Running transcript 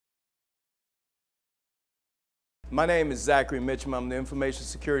My name is Zachary Mitcham. I'm the Information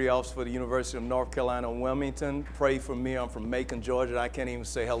Security Officer for the University of North Carolina in Wilmington. Pray for me. I'm from Macon, Georgia. I can't even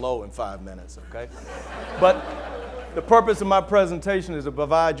say hello in 5 minutes, okay? But the purpose of my presentation is to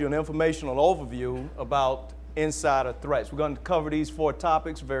provide you an informational overview about insider threats. We're going to cover these 4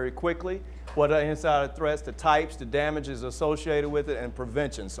 topics very quickly. What are insider threats, the types, the damages associated with it, and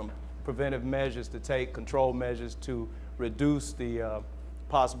prevention, some preventive measures to take, control measures to reduce the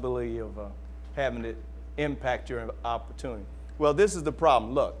possibility of having it impact your opportunity. Well, this is the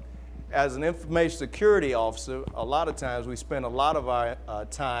problem. Look, as an information security officer, a lot of times we spend a lot of our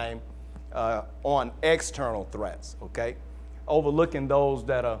time on external threats, okay? Overlooking those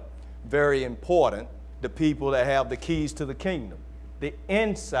that are very important, the people that have the keys to the kingdom. The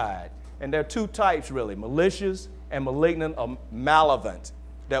inside, and there are 2 types really, malicious and malignant or malevolent,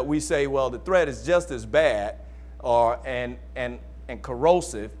 that we say, well, the threat is just as bad and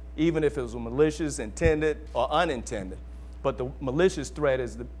corrosive, even if it was malicious, intended, or unintended. But the malicious threat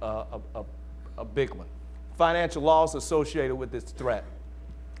is a big one. Financial loss associated with this threat.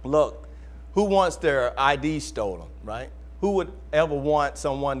 Look, who wants their ID stolen, right? Who would ever want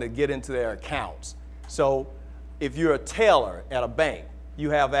someone to get into their accounts? So if you're a teller at a bank, you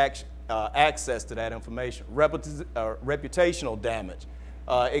have access to that information. Reputational damage.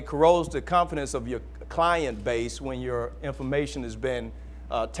 It corrodes the confidence of your client base when your information has been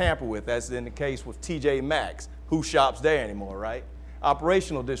tampered with, as in the case with TJ Maxx. Who shops there anymore, right?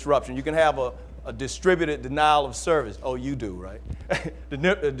 Operational disruption. You can have a distributed denial of service. Oh, you do, right?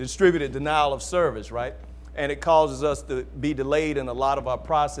 The distributed denial of service, right? And it causes us to be delayed in a lot of our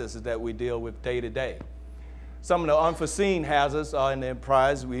processes that we deal with day to day. Some of the unforeseen hazards are in the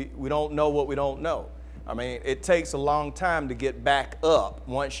enterprise. We don't know what we don't know. I mean, it takes a long time to get back up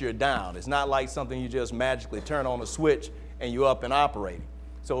once you're down. It's not like something you just magically turn on a switch and you're up and operating.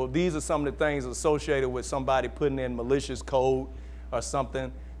 So these are some of the things associated with somebody putting in malicious code or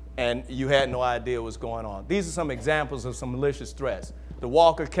something and you had no idea what's going on. These are some examples of some malicious threats. The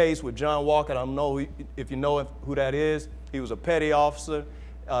Walker case with John Walker, I don't know if you know who that is. He was a petty officer.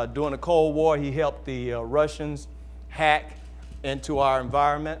 During the Cold War, he helped the Russians hack into our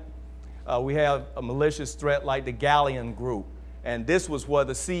environment. We have a malicious threat like the Galleon Group, and this was where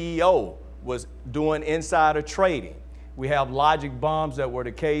the CEO was doing insider trading. We have logic bombs that were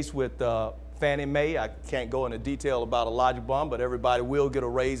the case with Fannie Mae. I can't go into detail about a logic bomb, but everybody will get a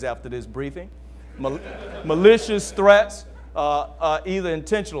raise after this briefing. Malicious threats, either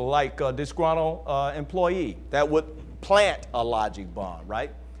intentional, like a disgruntled employee that would plant a logic bomb,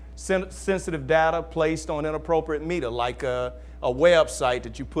 right? Sensitive data placed on inappropriate media, like a website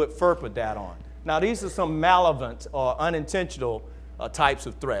that you put FERPA data on. Now, these are some malevolent or unintentional types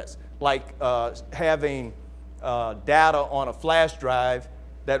of threats, like having data on a flash drive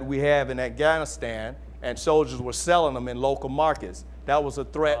that we have in Afghanistan, and soldiers were selling them in local markets. That was a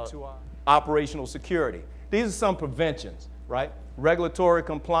threat to our operational security. These are some preventions, right? Regulatory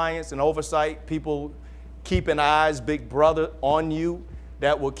compliance and oversight, people keeping eyes, big brother, on you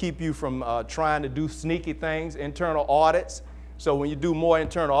that will keep you from trying to do sneaky things. Internal audits. So when you do more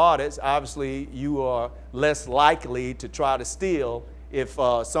internal audits, obviously you are less likely to try to steal if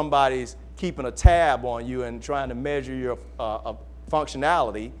somebody's keeping a tab on you and trying to measure your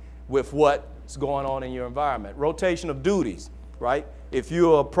functionality with what's going on in your environment. Rotation of duties, right? If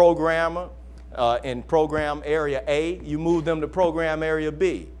you're a programmer in program area A, you move them to program area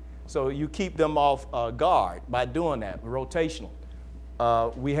B. So you keep them off guard by doing that, rotational.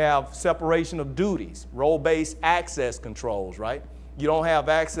 We have separation of duties, role-based access controls, right? You don't have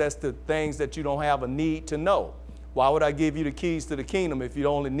access to things that you don't have a need to know. Why would I give you the keys to the kingdom if you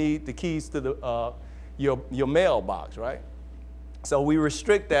only need the keys to your mailbox, right? So we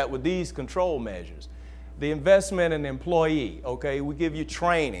restrict that with these control measures. The investment in the employee, okay? We give you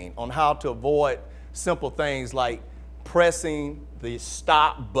training on how to avoid simple things like pressing the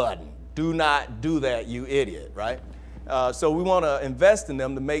stop button. Do not do that, you idiot, right? So we want to invest in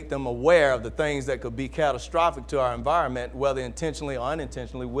them to make them aware of the things that could be catastrophic to our environment, whether intentionally or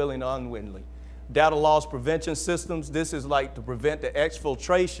unintentionally, willing or unwittingly. Data loss prevention systems, this is like to prevent the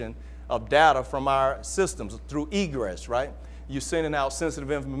exfiltration of data from our systems through egress, right? You're sending out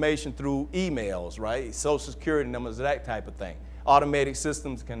sensitive information through emails, right? Social security numbers, that type of thing. Automated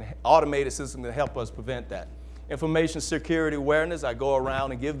systems can help us prevent that. Information security awareness, I go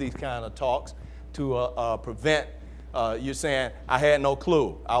around and give these kind of talks to prevent you're saying, I had no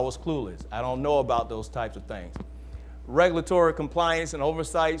clue, I was clueless. I don't know about those types of things. Regulatory compliance and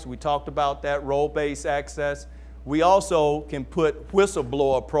oversights, we talked about that, role-based access. We also can put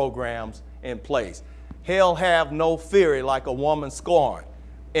whistleblower programs in place. Hell have no fury like a woman scorned.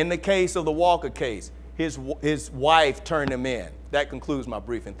 In the case of the Walker case, his wife turned him in. That concludes my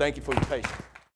briefing. Thank you for your patience.